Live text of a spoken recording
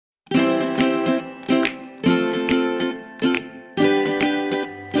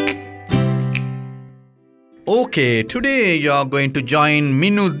Okay, today you are going to join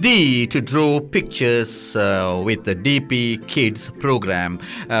Minudi to draw pictures with the DP Kids program.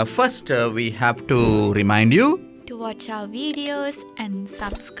 First, we have to remind you to watch our videos and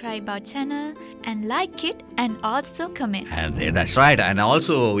subscribe our channel and like it and also comment. And that's right. And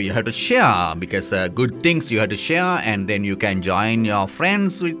also you have to share because good things you have to share, and then you can join your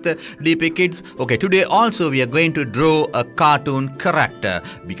friends with DP Kids. Okay, today also we are going to draw a cartoon character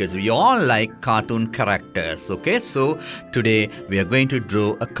because we all like cartoon characters. Okay, so today we are going to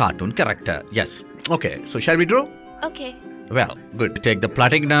draw a cartoon character. Yes. Okay, so shall we draw? Okay. Well, good. Take the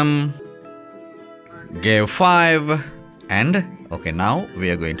platinum. Give 5 and okay, now we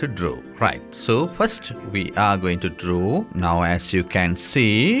are going to draw. Right, so first we are going to draw. Now as you can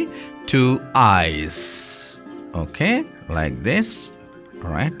see, 2 eyes. Okay, like this.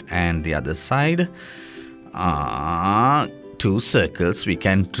 Right, and the other side 2 circles we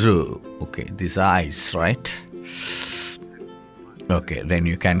can draw. Okay, these are eyes, right? Okay, then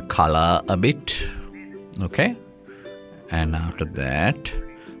you can color a bit. Okay, and after that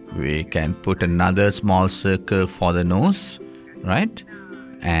we can put another small circle for the nose, right?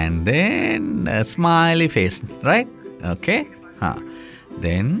 And then a smiley face, right? Okay.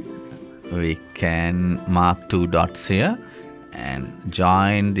 Then we can mark 2 dots here and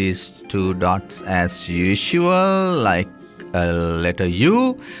join these 2 dots as usual, like a letter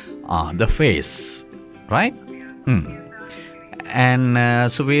U, the face, right? And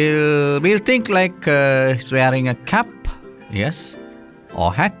so we'll think like he's wearing a cap, yes,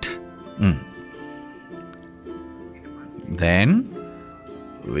 or hat. Then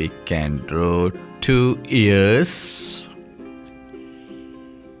we can draw 2 ears.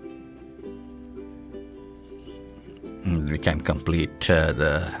 We can complete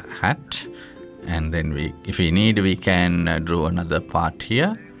the hat, and then if we need, we can draw another part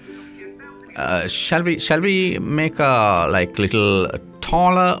here. Shall we make a like little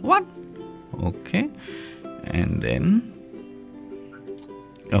taller one? Okay, and then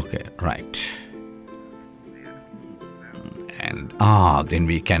okay, right. And then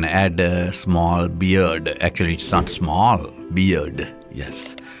we can add a small beard. Actually, it's not small, beard.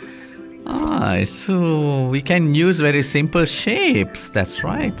 Yes. So we can use very simple shapes. That's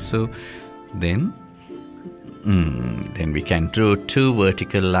right. So then we can draw 2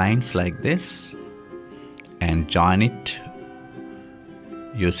 vertical lines like this and join it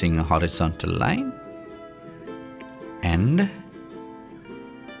using a horizontal line. And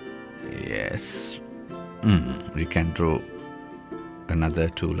yes, we can draw another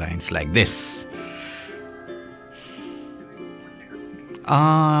 2 lines like this.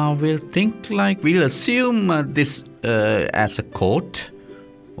 We'll assume this as a coat.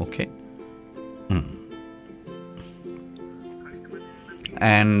 Okay.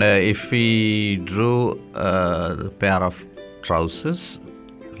 And if we draw a pair of trousers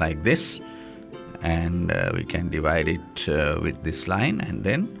like this, and we can divide it with this line, and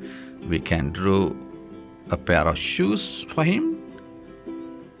then we can draw a pair of shoes for him.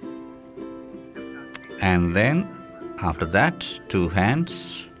 And then after that, 2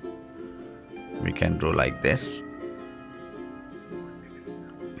 hands we can draw like this.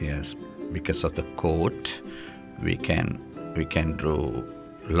 Yes, because of the coat we can draw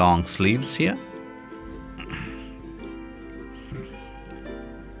long sleeves here.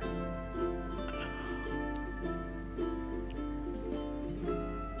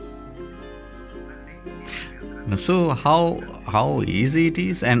 So how easy it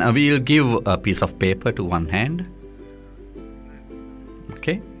is, and we'll give a piece of paper to one hand.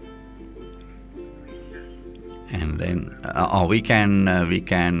 Okay, and then we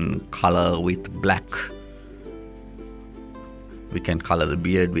can color with black. We can color the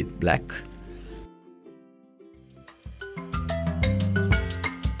beard with black.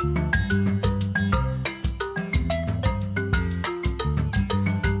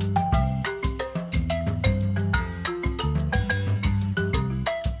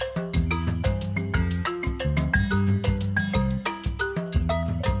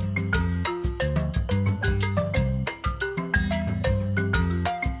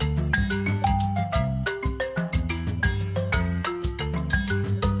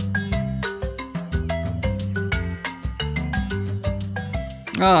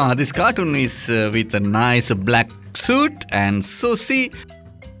 This cartoon is with a nice black suit, and so see,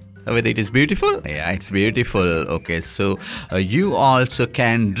 Whether it is beautiful? Yeah, it's beautiful. Okay, so you also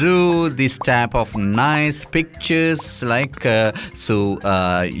can draw this type of nice pictures you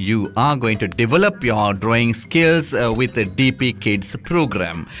are going to develop your drawing skills with the DP Kids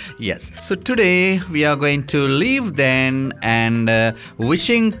program. Yes, so today we are going to leave then and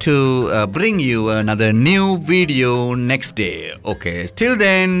wishing to bring you another new video next day. Okay, till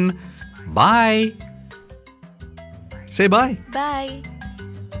then, bye. Say bye. Bye.